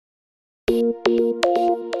Merdeka!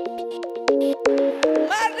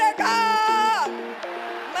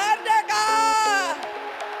 Merdeka!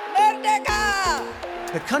 Merdeka!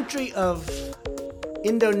 The country of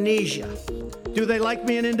Indonesia. Do they like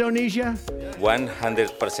me in Indonesia?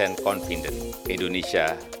 100% confident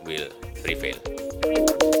Indonesia will prevail.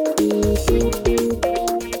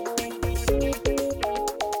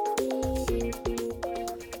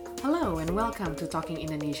 Hello and welcome to Talking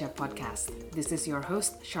Indonesia podcast. This is your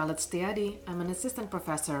host, Charlotte Stiadi. I'm an assistant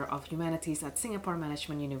professor of humanities at Singapore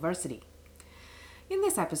Management University. In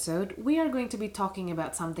this episode, we are going to be talking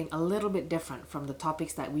about something a little bit different from the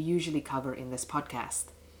topics that we usually cover in this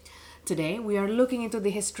podcast. Today, we are looking into the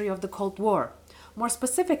history of the Cold War, more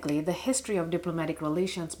specifically, the history of diplomatic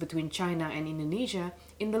relations between China and Indonesia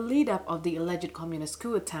in the lead-up of the alleged communist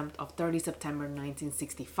coup attempt of 30 September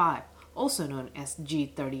 1965, also known as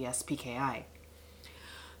G30S-PKI.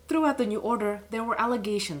 Throughout the New Order, there were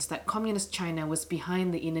allegations that Communist China was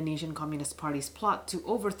behind the Indonesian Communist Party's plot to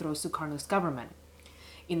overthrow Sukarno's government.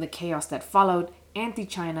 In the chaos that followed,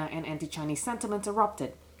 anti-China and anti-Chinese sentiments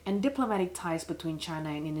erupted, and diplomatic ties between China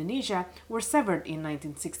and Indonesia were severed in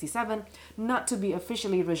 1967, not to be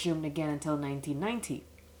officially resumed again until 1990.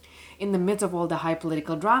 In the midst of all the high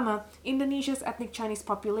political drama, Indonesia's ethnic Chinese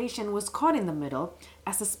population was caught in the middle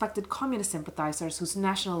as suspected communist sympathizers whose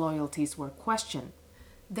national loyalties were questioned.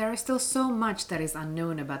 There is still so much that is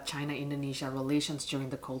unknown about China-Indonesia relations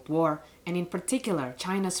during the Cold War, and in particular,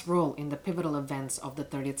 China's role in the pivotal events of the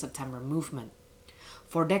 30th September movement.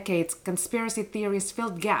 For decades, conspiracy theories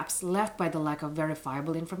filled gaps left by the lack of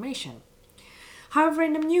verifiable information. However,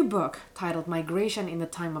 in a new book titled Migration in the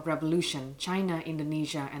Time of Revolution, China,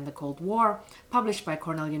 Indonesia, and the Cold War, published by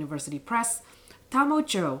Cornell University Press, Tao Mo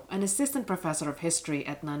Cho, an assistant professor of history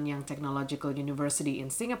at Nanyang Technological University in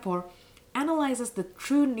Singapore, analyzes the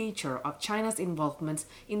true nature of China's involvements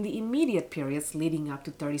in the immediate periods leading up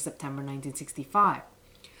to 30 September 1965.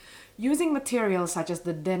 Using materials such as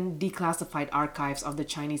the then declassified archives of the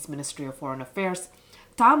Chinese Ministry of Foreign Affairs,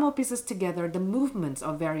 Tao Mo pieces together the movements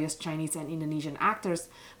of various Chinese and Indonesian actors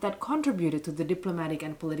that contributed to the diplomatic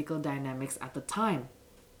and political dynamics at the time.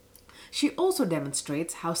 She also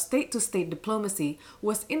demonstrates how state-to-state diplomacy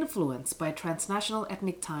was influenced by transnational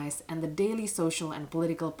ethnic ties and the daily social and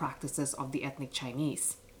political practices of the ethnic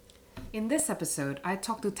Chinese. In this episode, I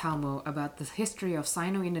talked to Tao Mo about the history of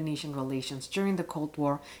Sino-Indonesian relations during the Cold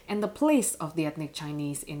War and the place of the ethnic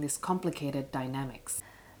Chinese in this complicated dynamics.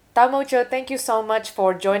 Tao Mo Cho, thank you so much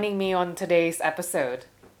for joining me on today's episode.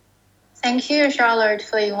 Thank you, Charlotte,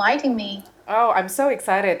 for inviting me. Oh, I'm so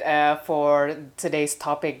excited for today's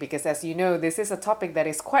topic because, as you know, this is a topic that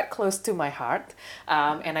is quite close to my heart.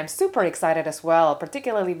 And I'm super excited as well,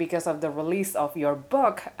 particularly because of the release of your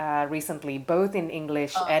book recently, both in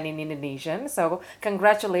English and in Indonesian. So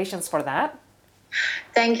congratulations for that.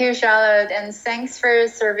 Thank you, Charlotte, and thanks for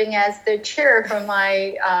serving as the chair for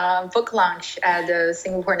my book launch at the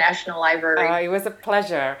Singapore National Library. It was a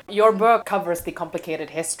pleasure. Your book covers the complicated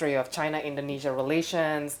history of China-Indonesia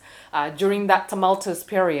relations during that tumultuous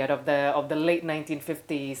period of the late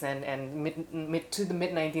 1950s and mid to the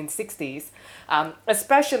mid-1960s,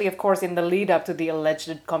 especially, of course, in the lead-up to the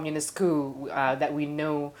alleged communist coup that we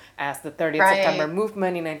know as the 30th September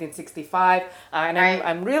movement in 1965. And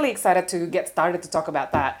I'm really excited to get started to talk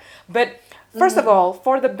about that. But first of all,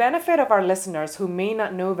 for the benefit of our listeners who may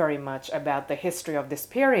not know very much about the history of this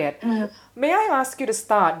period, may I ask you to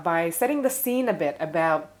start by setting the scene a bit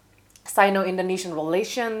about Sino-Indonesian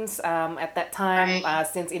relations at that time,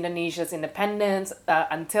 since Indonesia's independence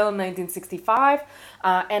until 1965,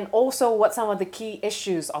 and also what some of the key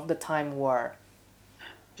issues of the time were.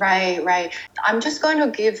 Right. I'm just going to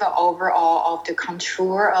give an overall of the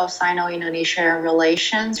contour of Sino-Indonesian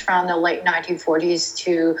relations from the late 1940s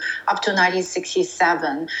to up to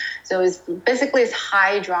 1967. So it's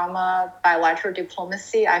high drama bilateral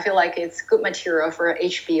diplomacy. I feel like it's good material for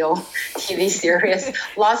HBO TV series.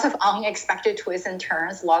 Lots of unexpected twists and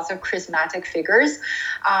turns, lots of charismatic figures.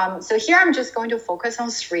 So here I'm just going to focus on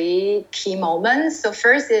three key moments. So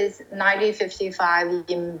first is 1955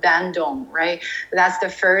 in Bandung, right? That's the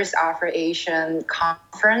first Afro-Asian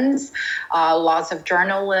conference. Lots of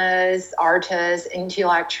journalists, artists,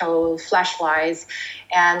 intellectual flashlights.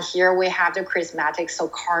 And here we have the charismatic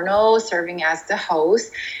Sukarno serving as the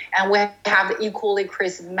host. And we have the equally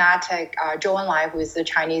charismatic Zhou Enlai, who is the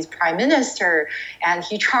Chinese prime minister. And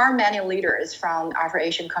he charmed many leaders from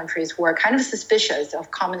Afro-Asian countries who are kind of suspicious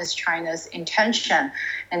of Communist China's intention.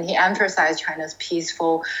 And he emphasized China's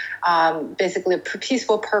peaceful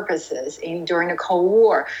purposes during the Cold War.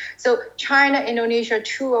 War. So China, Indonesia,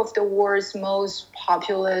 two of the world's most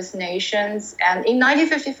populous nations, and in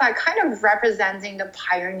 1955, kind of representing the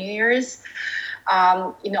pioneers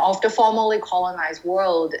of the formerly colonized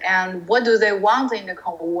world. And what do they want in the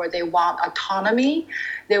Cold War? They want autonomy.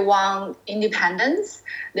 They want independence.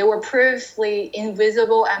 They were previously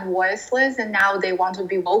invisible and voiceless, and now they want to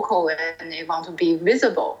be vocal and they want to be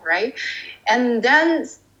visible, right? And then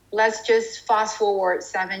let's just fast forward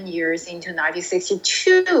 7 years into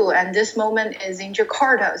 1962, and this moment is in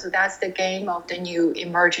Jakarta. So that's the game of the new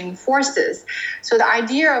emerging forces. So the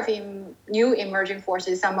idea of new emerging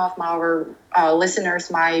forces, some of our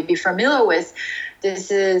listeners might be familiar with.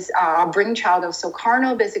 This is a brainchild of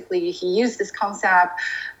Sukarno. Basically, he used this concept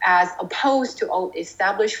as opposed to old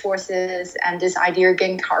established forces, and this idea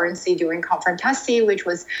gained currency during Konfrontasi, which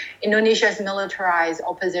was Indonesia's militarized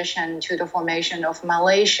opposition to the formation of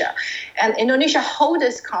Malaysia. And Indonesia hold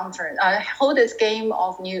this game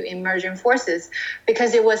of new emerging forces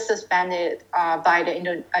because it was suspended by the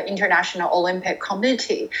International Olympic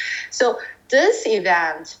Committee. So this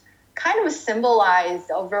event kind of symbolized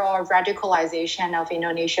the overall radicalization of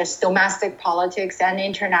Indonesia's domestic politics and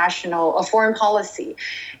international foreign policy.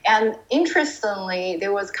 And interestingly,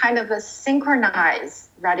 there was kind of a synchronized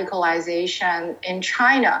radicalization in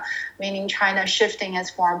China, meaning China shifting its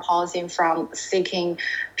foreign policy from seeking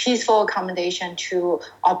peaceful accommodation to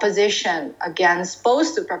opposition against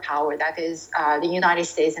both superpowers, that is the United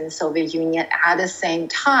States and the Soviet Union, at the same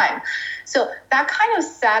time. So that kind of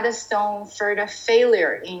set the stone for the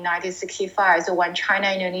failure in 1965. So when China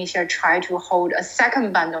and Indonesia tried to hold a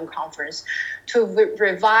second Bandung conference to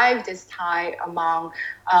revive this tie among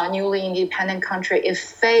newly independent country, it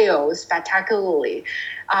failed spectacularly,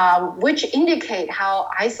 which indicate how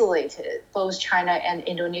isolated both China and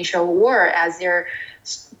Indonesia were, as their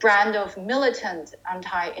brand of militant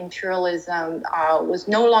anti-imperialism was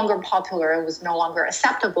no longer popular and was no longer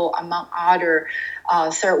acceptable among other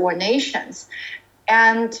third world nations.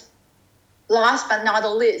 And last but not the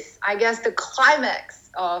least, I guess the climax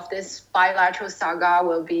of this bilateral saga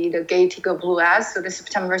will be the Gay Tiga Blues, so the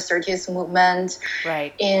September 30th movement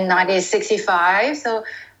in 1965. So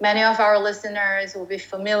many of our listeners will be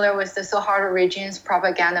familiar with the Suharto regime's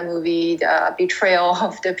propaganda movie, the betrayal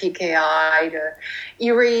of the PKI, the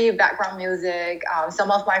eerie background music.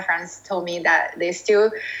 Some of my friends told me that they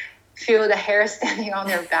still feel the hair standing on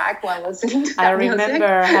their back when listening to that music. I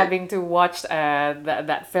remember having to watch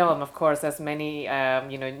that film, of course, as many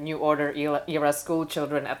New Order era school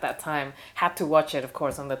children at that time had to watch it, of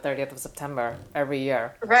course, on the 30th of September every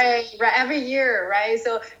year. Right, every year, right?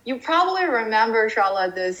 So you probably remember,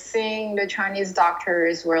 Charlotte, the scene the Chinese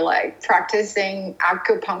doctors were like practicing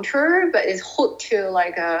acupuncture, but it's hooked to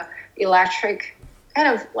like a electric, kind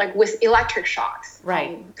of like with electric shocks.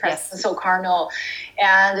 Right. President Sukarno.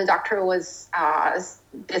 And the doctor was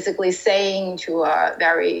basically saying to a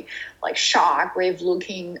very like shocked,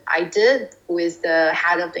 grave-looking I did with the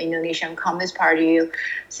head of the Indonesian Communist Party,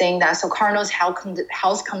 saying that Sukarno's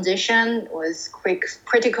health condition was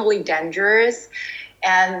critically dangerous.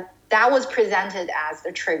 And that was presented as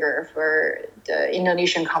the trigger for the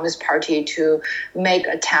Indonesian Communist Party to make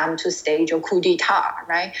an attempt to stage a coup d'etat,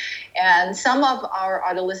 right? And some of our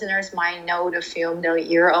other listeners might know the film The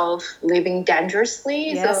Year of Living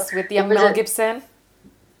Dangerously. Yes, with young Mel Gibson.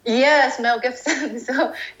 Yes, Mel Gibson.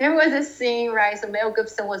 So there was a scene, right? So Mel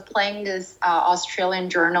Gibson was playing this Australian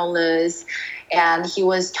journalist, and he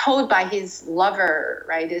was told by his lover,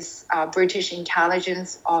 right, this British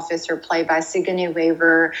intelligence officer played by Sigourney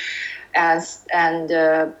Weaver,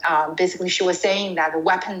 basically she was saying that the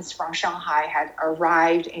weapons from Shanghai had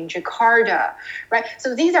arrived in Jakarta, right?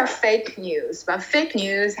 So these are fake news, but fake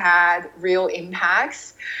news had real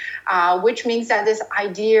impacts, which means that this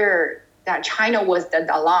idea that China was the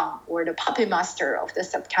Dalang, or the puppet master of the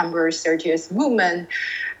September 30th movement,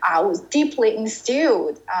 was deeply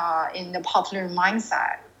instilled in the popular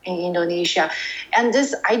mindset in Indonesia. And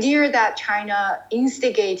this idea that China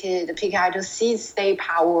instigated the PKI to seize state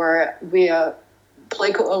power via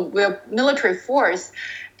military force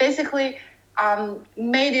basically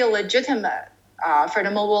made it legitimate for the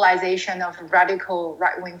mobilization of radical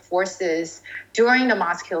right-wing forces during the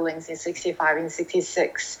mass killings in 65 and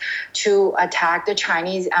 66 to attack the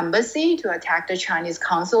Chinese embassy, to attack the Chinese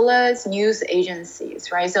consulates, news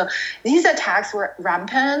agencies, right? So these attacks were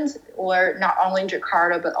rampant, or not only in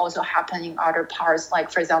Jakarta, but also happening in other parts, like,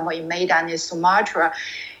 for example, in Medan in Sumatra.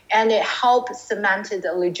 and it helped cement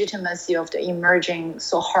the legitimacy of the emerging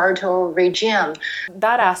Suharto regime.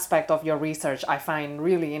 That aspect of your research I find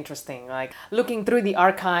really interesting, like looking through the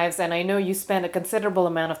archives, and I know you spent a considerable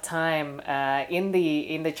amount of time in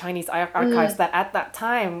the Chinese archives that at that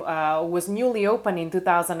time was newly opened in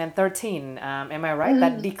 2013. Am I right?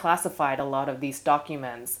 That declassified a lot of these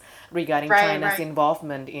documents regarding China's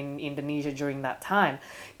involvement in Indonesia during that time.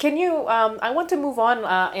 Can you, I want to move on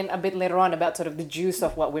in a bit later on about sort of the juice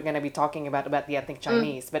of what we're going to be talking about the ethnic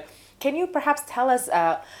Chinese, but can you perhaps tell us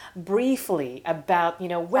briefly about,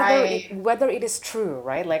 whether it is true,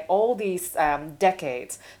 right? Like all these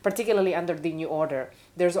decades, particularly under the New Order,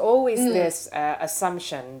 there's always this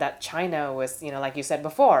assumption that China was, like you said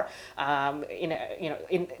before, behind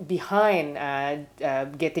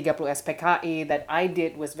G30 SPKI, that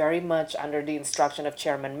IDID was very much under the instruction of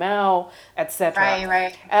Chairman Mao, etc.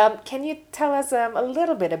 Right. Can you tell us a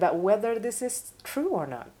little bit about whether this is true or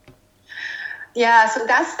not? Yeah, so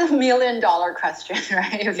that's the $1 million question,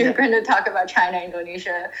 right? If you're going to talk about China,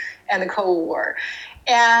 Indonesia, and the Cold War.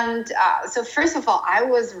 And so first of all, I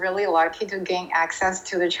was really lucky to gain access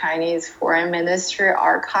to the Chinese Foreign Ministry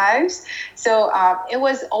archives. So it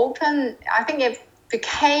was open, I think it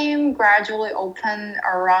became gradually open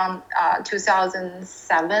around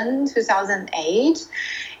 2007, 2008.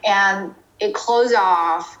 And it closed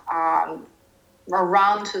off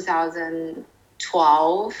around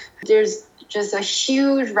 2012. There's just a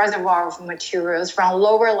huge reservoir of materials from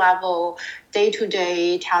lower level,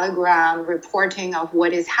 day-to-day telegram reporting of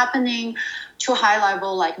what is happening to high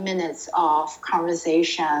level, like minutes of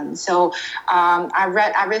conversation. So I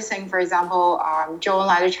read everything. For example, Zhou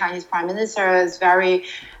Enlai, the Chinese Prime Minister, is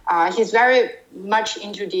he's very much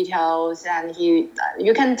into details, and you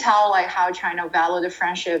can tell like how China valued the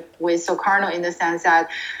friendship with Sukarno in the sense that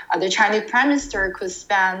the Chinese Prime Minister could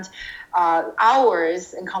spend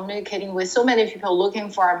hours in communicating with so many people looking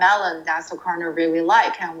for a melon that Sukarno really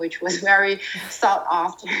liked, and which was very sought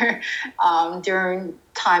after during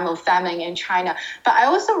time of famine in China. But I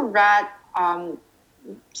also read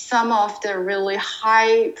some of the really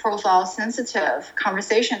high-profile, sensitive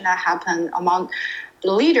conversation that happened among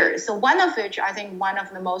the leaders. So one of which, I think one of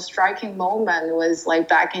the most striking moment was like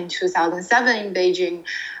back in 2007 in Beijing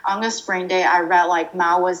on a spring day, I read like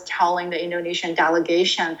Mao was telling the Indonesian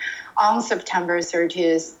delegation on September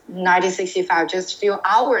 30th, 1965, just a few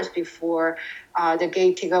hours before the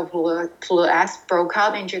G30 broke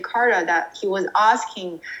out in Jakarta, that he was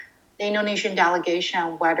asking the Indonesian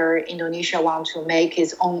delegation whether Indonesia wants to make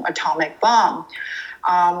its own atomic bomb.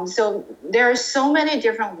 So there are so many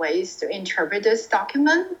different ways to interpret this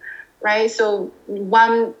document, right? So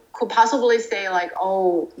one could possibly say like,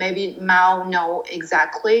 oh, maybe Mao knows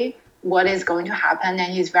exactly what is going to happen,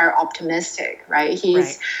 and he's very optimistic, right?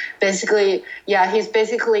 He's basically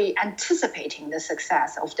anticipating the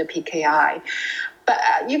success of the PKI. But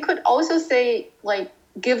you could also say, like,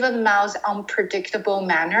 given Mao's unpredictable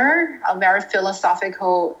manner, a very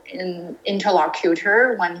philosophical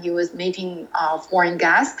interlocutor when he was meeting foreign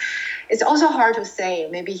guests, it's also hard to say.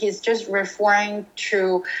 Maybe he's just referring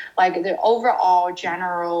to like the overall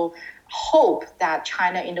general hope that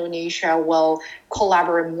China, Indonesia will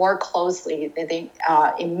collaborate more closely. They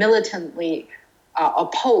militantly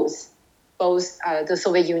oppose both the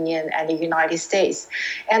Soviet Union and the United States.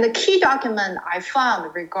 And the key document I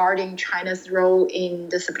found regarding China's role in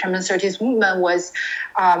the September 30th movement was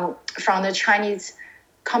from the Chinese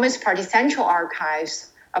Communist Party Central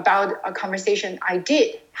Archives about a conversation I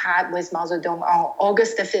did had with Mao Zedong on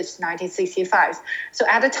August 5th, 1965. So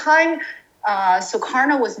at the time,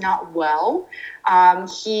 Sukarno was not well.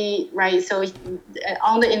 So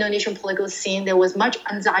on the Indonesian political scene, there was much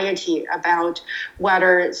anxiety about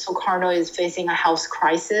whether Sukarno is facing a health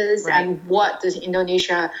crisis and what the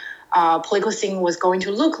Indonesia political scene was going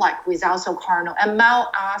to look like without Sukarno. And Mao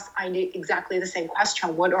asked IDID exactly the same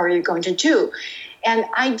question: what are you going to do? And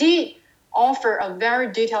IDID offered a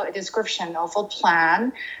very detailed description of a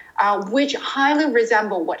plan which highly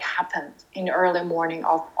resemble what happened in the early morning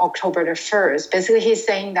of October the 1st. Basically, he's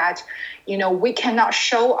saying that, we cannot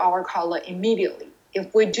show our color immediately.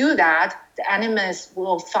 If we do that, the enemies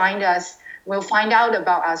will find out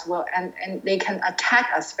about us, and they can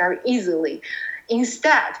attack us very easily.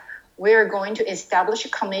 Instead, we're going to establish a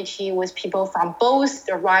committee with people from both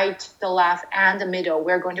the right, the left, and the middle.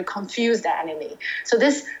 We're going to confuse the enemy. So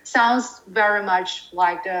this sounds very much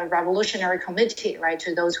like the Revolutionary Committee, right?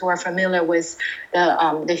 To those who are familiar with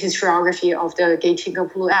the historiography of the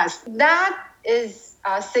G30. That is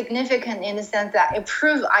significant in the sense that it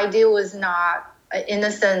proves IDID was not an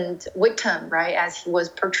innocent victim, right? As he was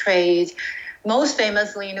portrayed most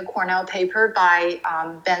famously in the Cornell paper by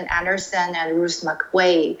Ben Anderson and Ruth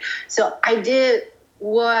McWade. So I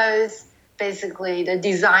was basically the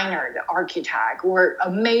designer, the architect, or a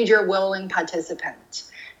major willing participant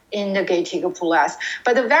in the Gate-Tiger-Pulas.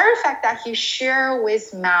 But the very fact that he shared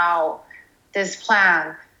with Mao this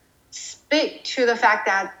plan speak to the fact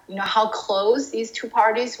that, how close these two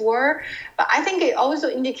parties were. But I think it also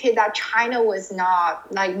indicates that China was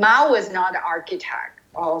not, Mao was not the architect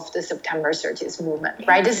of the September 30th movement,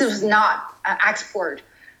 right? This was not an export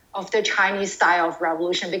of the Chinese style of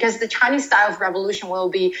revolution, because the Chinese style of revolution will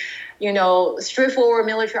be, straightforward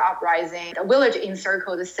military uprising, a village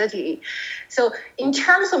encircle the city. So in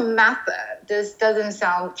terms of method, this doesn't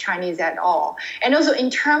sound Chinese at all. And also in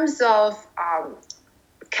terms of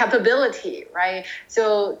capability, right?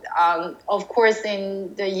 So, of course,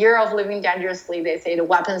 in the year of living dangerously, they say the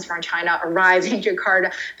weapons from China arrived in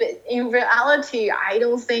Jakarta. But in reality, I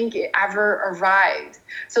don't think it ever arrived.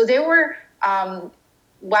 So there were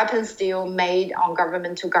weapons deal made on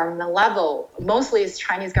government-to-government level. Mostly it's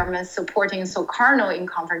Chinese government supporting Sukarno in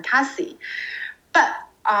Konfrontasi. But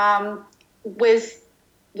with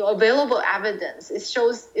the available evidence, it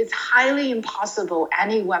shows it's highly impossible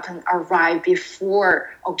any weapon arrived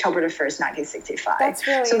before October the 1st, 1965. That's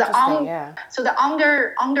really interesting, yeah. So the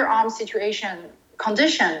underarm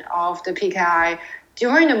condition of the PKI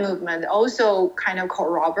during the movement also kind of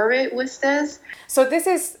corroborate with this. So this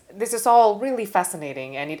is all really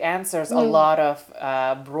fascinating, and it answers a lot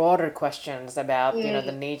of broader questions about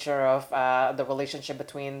the nature of the relationship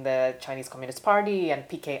between the Chinese Communist Party and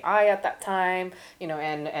PKI at that time,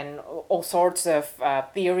 and all sorts of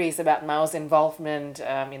theories about Mao's involvement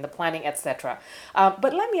in the planning, etc.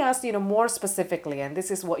 But let me ask more specifically, and this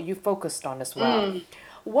is what you focused on as well.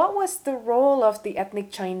 What was the role of the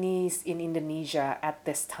ethnic Chinese in Indonesia at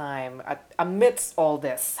this time, amidst all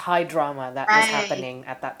this high drama that was happening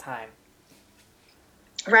at that time?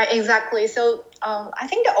 Right, exactly. So I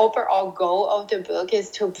think the overall goal of the book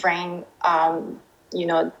is to bring,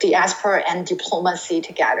 diaspora and diplomacy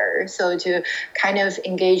together. So to kind of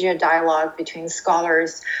engage a dialogue between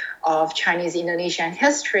scholars of Chinese Indonesian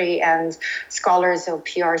history and scholars of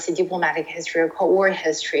PRC diplomatic history or Cold War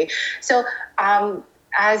history. So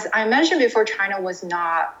as I mentioned before, China was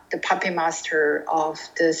not the puppet master of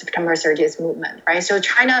the September 30th movement, right? So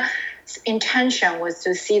China's intention was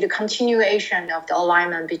to see the continuation of the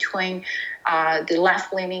alignment between the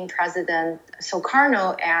left-leaning president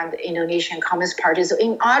Sukarno and the Indonesian Communist Party. So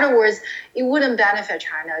in other words, it wouldn't benefit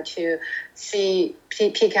China to see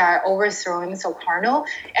PKI overthrowing Sukarno.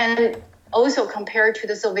 And also compared to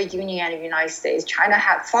the Soviet Union and the United States, China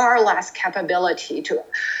had far less capability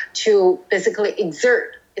to basically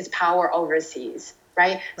exert its power overseas,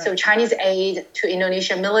 right? So Chinese aid to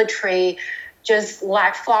Indonesian military just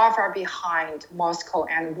lagged far, far behind Moscow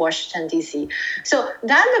and Washington, D.C. So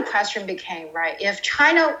then the question became, right, if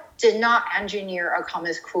China did not engineer a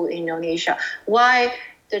communist coup in Indonesia, why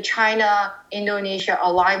the China-Indonesia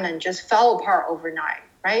alignment just fell apart overnight?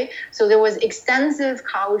 Right, so there was extensive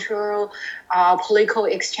cultural, political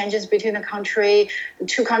exchanges between the country. The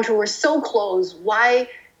two countries were so close. Why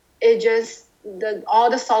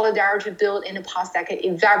all the solidarity built in the past decade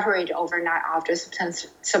evaporated overnight after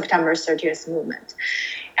September 30th movement?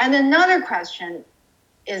 And another question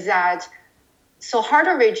is that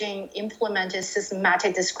Suharto regime implemented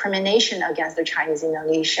systematic discrimination against the Chinese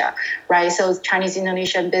Indonesia, right? So Chinese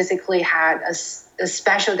Indonesia basically had a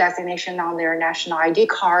special designation on their national ID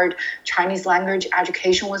card. Chinese language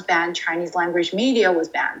education was banned. Chinese language media was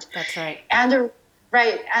banned. That's right. And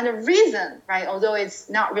the reason, right, although it's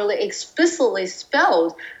not really explicitly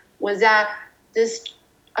spelled, was that this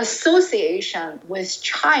association with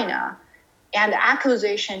China and the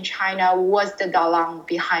accusation China was the dalang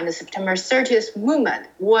behind the September 30th movement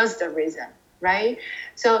was the reason, right?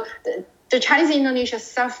 So the Chinese Indonesia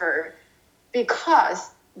suffered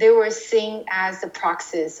because they were seen as the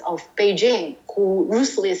proxies of Beijing, who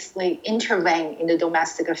ruthlessly intervened in the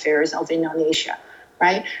domestic affairs of Indonesia,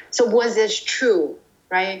 right? So was this true,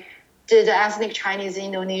 right? Did the ethnic Chinese in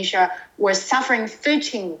Indonesia were suffering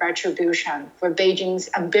fitting retribution for Beijing's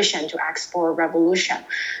ambition to export revolution?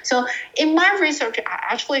 So in my research, I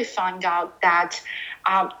actually found out that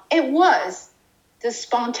it was the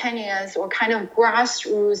spontaneous or kind of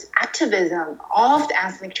grassroots activism of the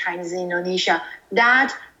ethnic Chinese in Indonesia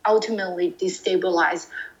that ultimately destabilized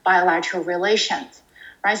bilateral relations,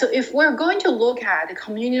 right? So if we're going to look at the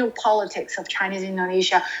communal politics of Chinese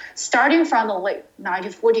Indonesia, starting from the late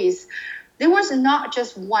 1940s, there was not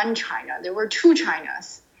just one China, there were two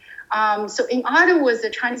Chinas. So in other words,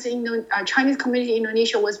 the Chinese community in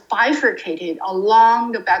Indonesia was bifurcated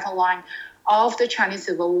along the battle line of the Chinese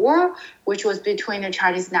Civil War, which was between the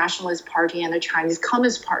Chinese Nationalist Party and the Chinese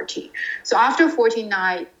Communist Party. So after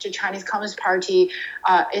 1949, the Chinese Communist Party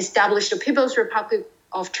established the People's Republic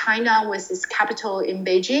of China with its capital in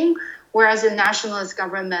Beijing, whereas the nationalist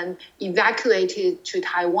government evacuated to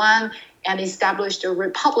Taiwan and established the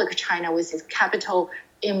Republic of China with its capital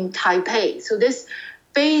in Taipei. So this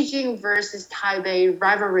Beijing versus Taipei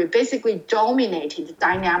rivalry basically dominated the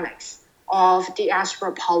dynamics of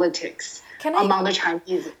diaspora politics among the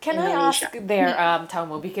Chinese. Can Indonesia. I ask there, Thao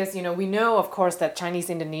Mu, because we know, of course, that Chinese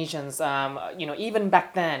Indonesians, even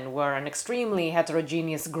back then, were an extremely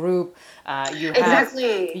heterogeneous group. You have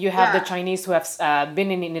the Chinese who have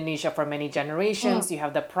been in Indonesia for many generations. You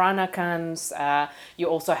have the Peranakans. You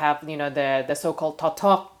also have the so-called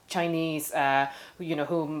Totok Chinese,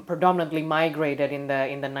 who predominantly migrated in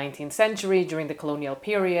the 19th century during the colonial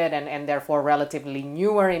period, and therefore relatively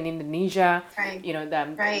newer in Indonesia. Right.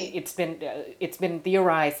 It's been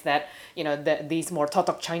theorized that these more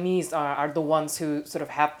Totok Chinese are the ones who sort of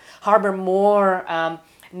harbor more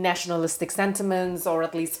nationalistic sentiments, or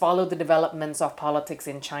at least follow the developments of politics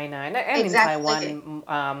in China and in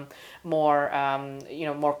Taiwan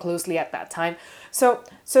more closely at that time. So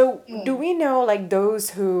do we know, like,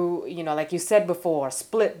 those who like you said before,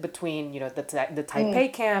 split between the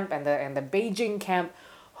Taipei camp and the Beijing camp?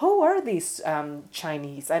 Who are these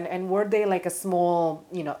Chinese, and were they like a small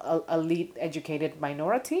elite educated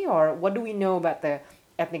minority, or what do we know about the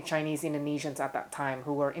ethnic Chinese Indonesians at that time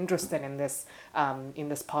who were interested in this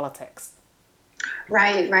politics?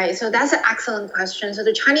 Right. So that's an excellent question. So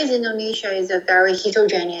the Chinese Indonesia is a very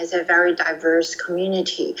heterogeneous, a very diverse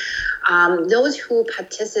community. Those who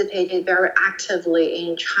participated very actively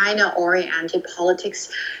in China-oriented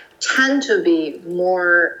politics tend to be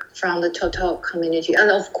more from the Totok community.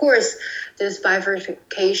 And of course, this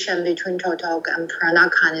bifurcation between Totok and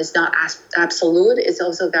Peranakan is not absolute. It's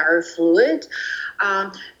also very fluid.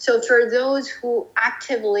 So for those who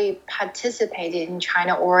actively participated in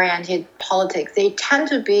China-oriented politics, they tend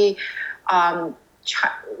to be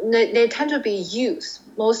youth,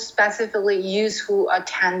 most specifically youth who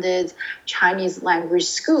attended Chinese language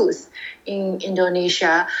schools in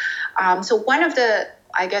Indonesia. So one of the,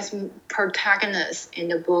 I guess, protagonists in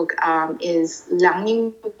the book is Liang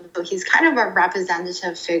Ningbo. So he's kind of a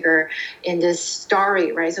representative figure in this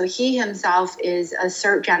story, right? So he himself is a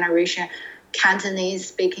third generation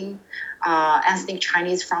Cantonese-speaking ethnic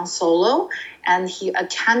Chinese from Solo, and he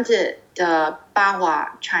attended the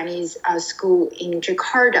Bahwa Chinese school in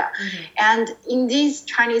Jakarta. Mm-hmm. And in these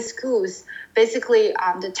Chinese schools, basically,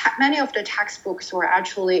 many of the textbooks were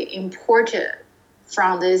actually imported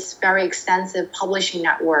from this very extensive publishing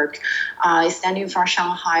network, extending from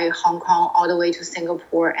Shanghai, Hong Kong, all the way to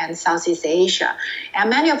Singapore and Southeast Asia. And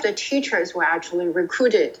many of the teachers were actually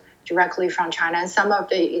recruited directly from China, and some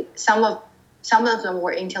of them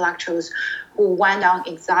were intellectuals who went on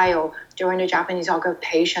exile during the Japanese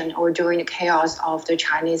occupation or during the chaos of the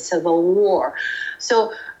Chinese Civil War.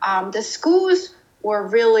 So the schools were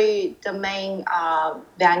really the main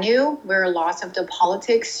venue where lots of the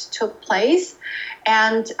politics took place.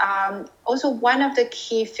 And also one of the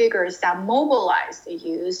key figures that mobilized the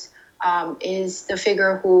youth is the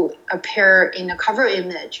figure who appeared in the cover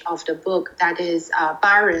image of the book, that is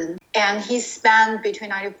Baron. And he spent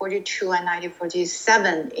between 1942 and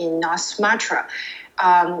 1947 in North Sumatra.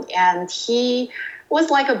 And he was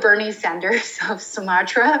like a Bernie Sanders of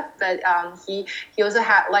Sumatra, but he also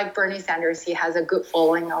had, like Bernie Sanders, he has a good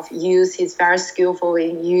following of youth. He's very skillful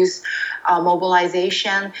in youth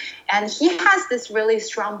mobilization. And he has this really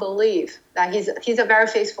strong belief that he's a very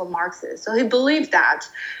faithful Marxist. So he believed that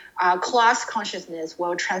class consciousness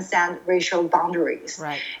will transcend racial boundaries.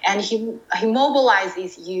 Right. And he mobilized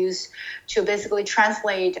these youth to basically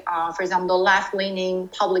translate, for example, the left-leaning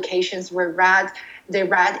publications they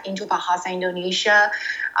read into Bahasa Indonesia.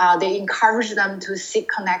 They encouraged them to seek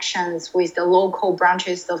connections with the local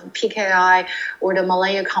branches of PKI or the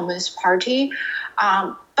Malaya Communist Party.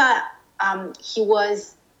 But he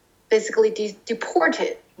was basically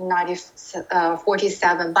deported in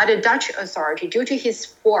 1947 by the Dutch authority due to his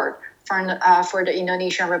support for the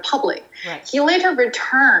Indonesian Republic. Right. He later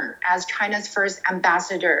returned as China's first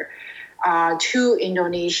ambassador to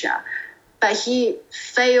Indonesia. But he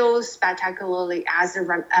failed spectacularly as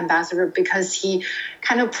an ambassador because he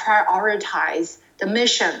kind of prioritized the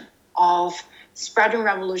mission of spreading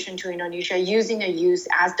revolution to Indonesia, using the youth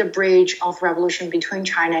as the bridge of revolution between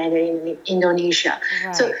China and Indonesia.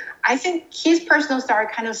 Right. So I think his personal story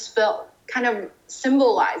kind of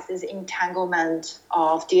symbolizes entanglement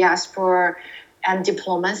of diaspora and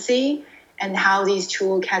diplomacy and how these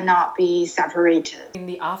two cannot be separated. In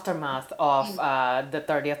the aftermath of the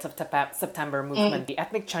 30th of September movement, the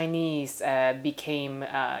ethnic Chinese became,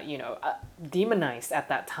 demonized at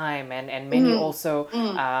that time, and many also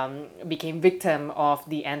became victim of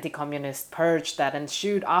the anti-communist purge that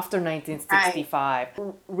ensued after 1965.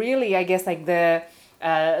 Right. Really, I guess like the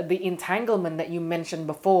entanglement that you mentioned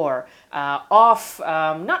before of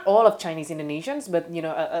not all of Chinese Indonesians, but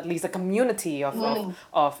at least a community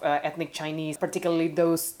of ethnic Chinese, particularly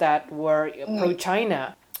those that were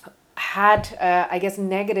pro-China, had I guess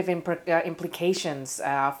negative implications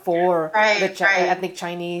for the ethnic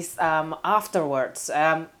Chinese afterwards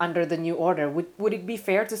under the new order. Would it be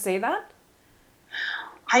fair to say that?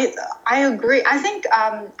 I agree. I think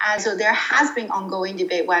so there has been ongoing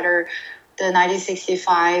debate whether the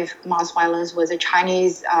 1965 mass violence was a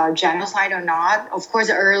Chinese genocide or not. Of course,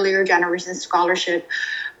 the earlier generation scholarship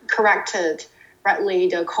corrected rightly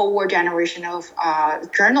the Cold War generation of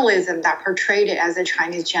journalism that portrayed it as a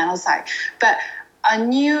Chinese genocide. But a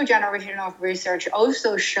new generation of research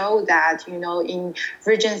also showed that, in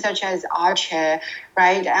regions such as Aceh,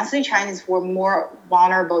 right, ethnic Chinese were more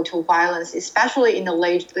vulnerable to violence, especially in the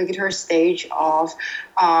later stage of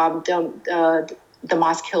the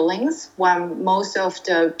mass killings, when most of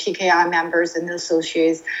the PKI members and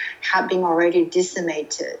associates had been already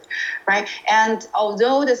decimated, right? And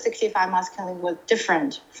although the 65 mass killing was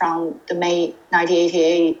different from the May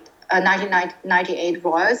 1998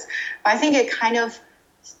 was, but I think it that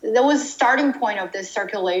was a starting point of this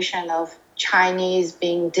circulation of Chinese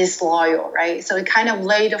being disloyal, right? So it kind of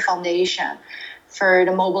laid the foundation for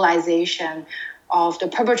the mobilization of the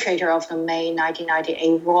perpetrator of the May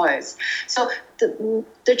 1998 riots. So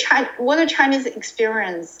what the Chinese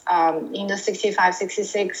experienced in the 65,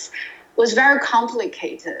 66 was very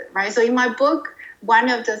complicated, right? So in my book, one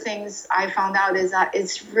of the things I found out is that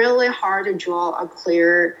it's really hard to draw a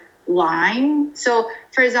clear line. So,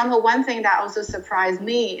 for example, one thing that also surprised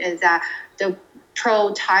me is that the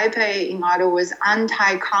pro-Taipei, in other words,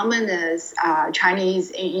 anti-communist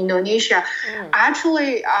Chinese in Indonesia,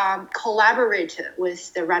 actually collaborated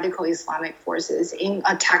with the radical Islamic forces in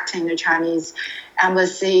attacking the Chinese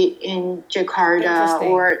embassy in Jakarta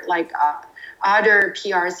or other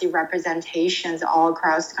PRC representations all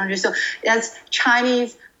across the country. So that's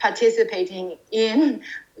Chinese participating in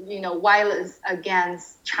violence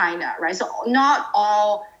against China, right? So not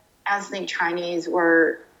all ethnic Chinese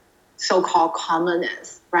were so-called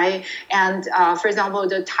communists, right? And for example,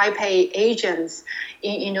 the Taipei agents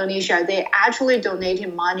in Indonesia, they actually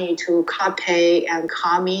donated money to KP and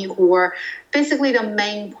KAMI, who were basically the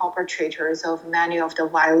main perpetrators of many of the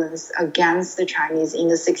violence against the Chinese in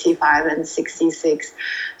the 65 and 66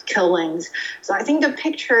 killings. So I think the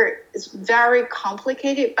picture is very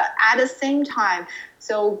complicated, but at the same time,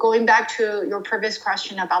 so going back to your previous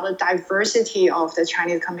question about the diversity of the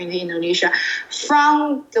Chinese community in Indonesia,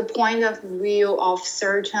 from the point of view of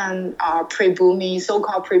certain pre-Bumi,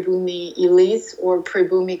 so-called pre-Bumi elites or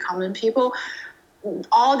pre-Bumi common people,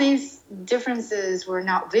 all these differences were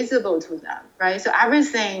not visible to them, right? So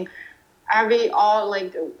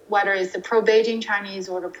whether it's the pro-Beijing Chinese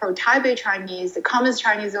or the pro-Taipei Chinese, the communist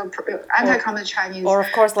Chinese or anti-communist Chinese. Or of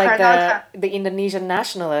course, like the Indonesian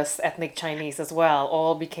nationalist ethnic Chinese as well,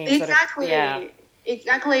 all became Exactly.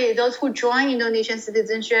 Those who joined Indonesian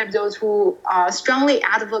citizenship, those who strongly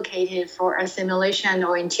advocated for assimilation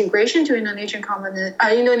or integration to Indonesian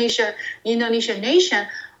nation,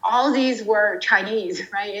 all these were Chinese,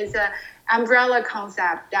 right? It's an umbrella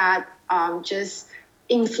concept that just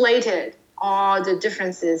inflated all the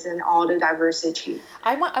differences and all the diversity.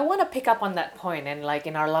 I want to pick up on that point and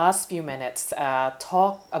in our last few minutes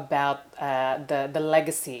talk about the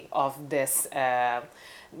legacy of this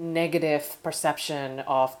negative perception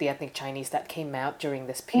of the ethnic Chinese that came out during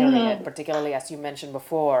this period, particularly as you mentioned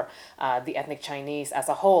before, the ethnic Chinese as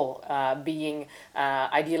a whole being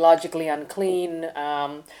ideologically unclean,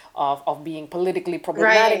 of being politically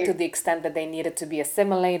problematic to the extent that they needed to be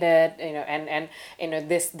assimilated, and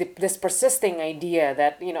this persisting idea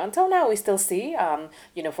that until now we still see,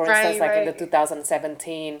 for instance, in the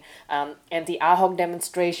 2017 anti-Ahok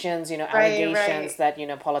demonstrations, allegations that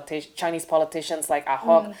Chinese politicians like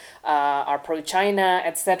Ahok are pro-China,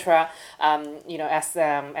 etc. As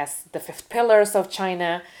the fifth pillars of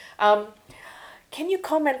China. Can you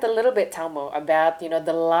comment a little bit, Talmo, about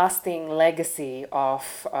the lasting legacy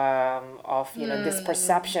of this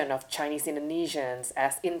perception of Chinese Indonesians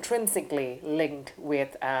as intrinsically linked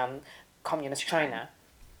with communist China?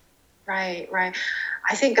 Right.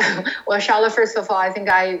 I think, well, Charlotte, first of all, I think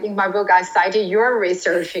in my book I cited your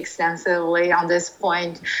research extensively on this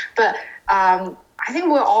point, but I think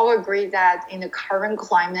we all agree that in the current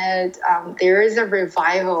climate, there is a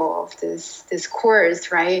revival of this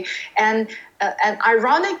discourse, right? And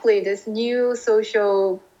ironically, this new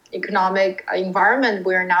social economic environment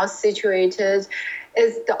we're now situated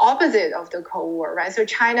is the opposite of the Cold War, right? So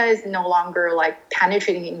China is no longer like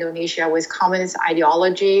penetrating Indonesia with communist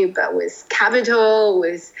ideology, but with capital,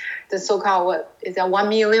 with the so-called 1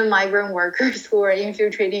 million migrant workers who are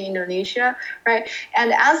infiltrating Indonesia, right?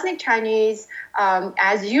 And ethnic Chinese,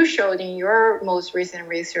 as you showed in your most recent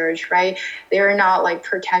research, right? They're not like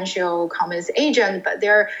potential communist agent, but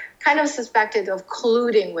they're kind of suspected of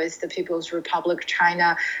colluding with the People's Republic of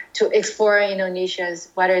China to explore Indonesia's,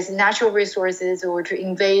 whether it's natural resources or to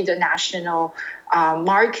invade the national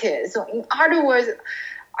market. So in other words,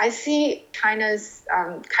 I see China's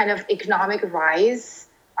kind of economic rise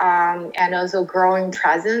and also growing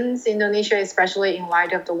presence in Indonesia, especially in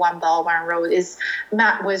light of the One Belt, One Road, is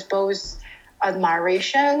met with both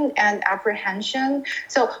admiration and apprehension.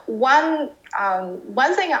 So one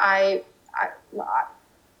thing I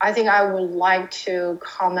think I would like to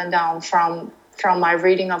comment on from my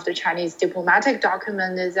reading of the Chinese diplomatic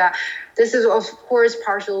document is that this is, of course,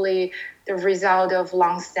 partially the result of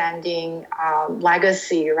longstanding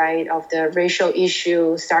legacy, right, of the racial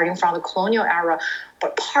issue starting from the colonial era.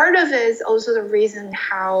 But part of it is also the reason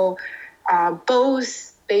how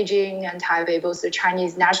both Beijing and Taipei, both the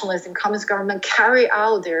Chinese nationalist and communist government, carry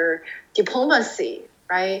out their diplomacy,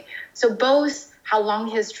 right? So both have long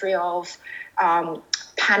history of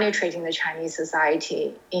penetrating the Chinese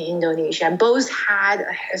society in Indonesia. Both had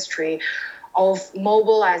a history of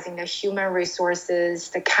mobilizing the human resources,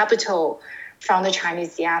 the capital from the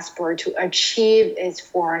Chinese diaspora to achieve its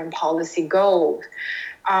foreign policy goals.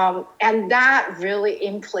 And that really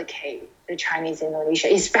implicates the Chinese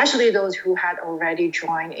Indonesia, especially those who had already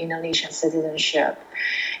joined Indonesian citizenship.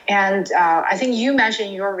 And I think you mentioned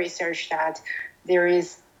in your research that there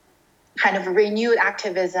is kind of renewed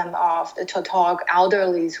activism of the Totok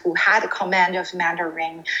elderlies who had command of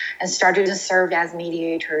Mandarin and started to serve as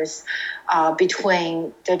mediators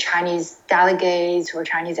between the Chinese delegates or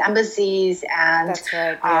Chinese embassies and That's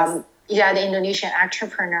right, yes. The Indonesian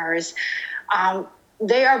entrepreneurs.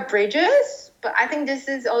 They are bridges, but I think this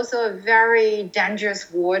is also a very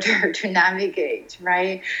dangerous water to navigate,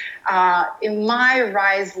 right? It might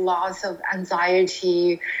rise lots of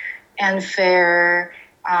anxiety and fear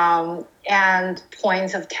and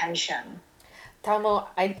points of tension. Tamo,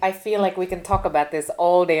 I feel like we can talk about this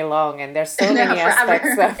all day long, and there's so many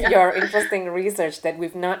aspects of your interesting research that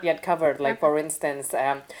we've not yet covered. Like, for instance,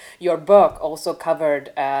 your book also covered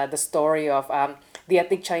the story of the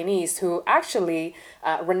ethnic Chinese who actually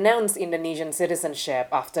renounced Indonesian citizenship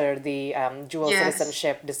after the dual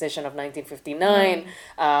citizenship decision of 1959,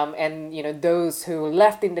 and those who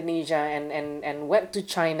left Indonesia and went to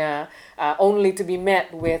China only to be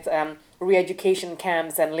met with re-education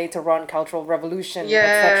camps and later on cultural revolution,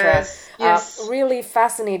 etc. Really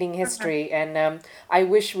fascinating history, and I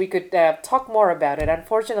wish we could talk more about it.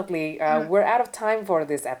 Unfortunately, we're out of time for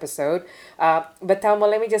this episode. But Thelma,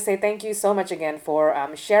 let me just say thank you so much again for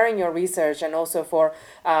sharing your research and also for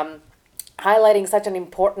highlighting such an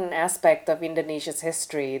important aspect of Indonesia's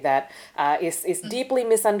history that is deeply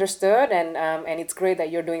misunderstood, and it's great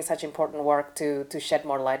that you're doing such important work to shed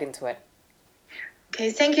more light into it. Okay,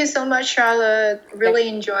 thank you so much, Charlotte. Really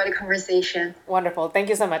enjoyed the conversation. Wonderful. Thank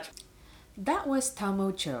you so much. That was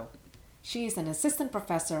Tamo Cho. She is an assistant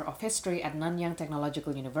professor of history at Nanyang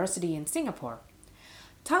Technological University in Singapore.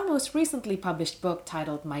 Tamo's recently published book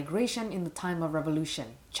titled Migration in the Time of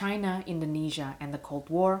Revolution, China, Indonesia, and the Cold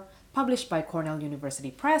War, published by Cornell University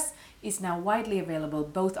Press, is now widely available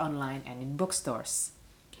both online and in bookstores.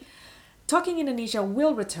 Talking Indonesia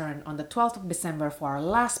will return on the 12th of December for our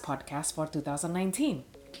last podcast for 2019.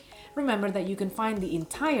 Remember that you can find the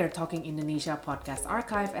entire Talking Indonesia podcast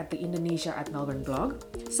archive at the Indonesia at Melbourne blog,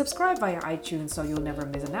 subscribe via iTunes so you'll never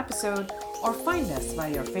miss an episode, or find us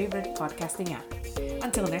via your favorite podcasting app.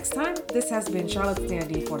 Until next time, this has been Charlotte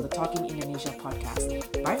Steady for the Talking Indonesia podcast.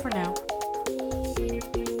 Bye for now.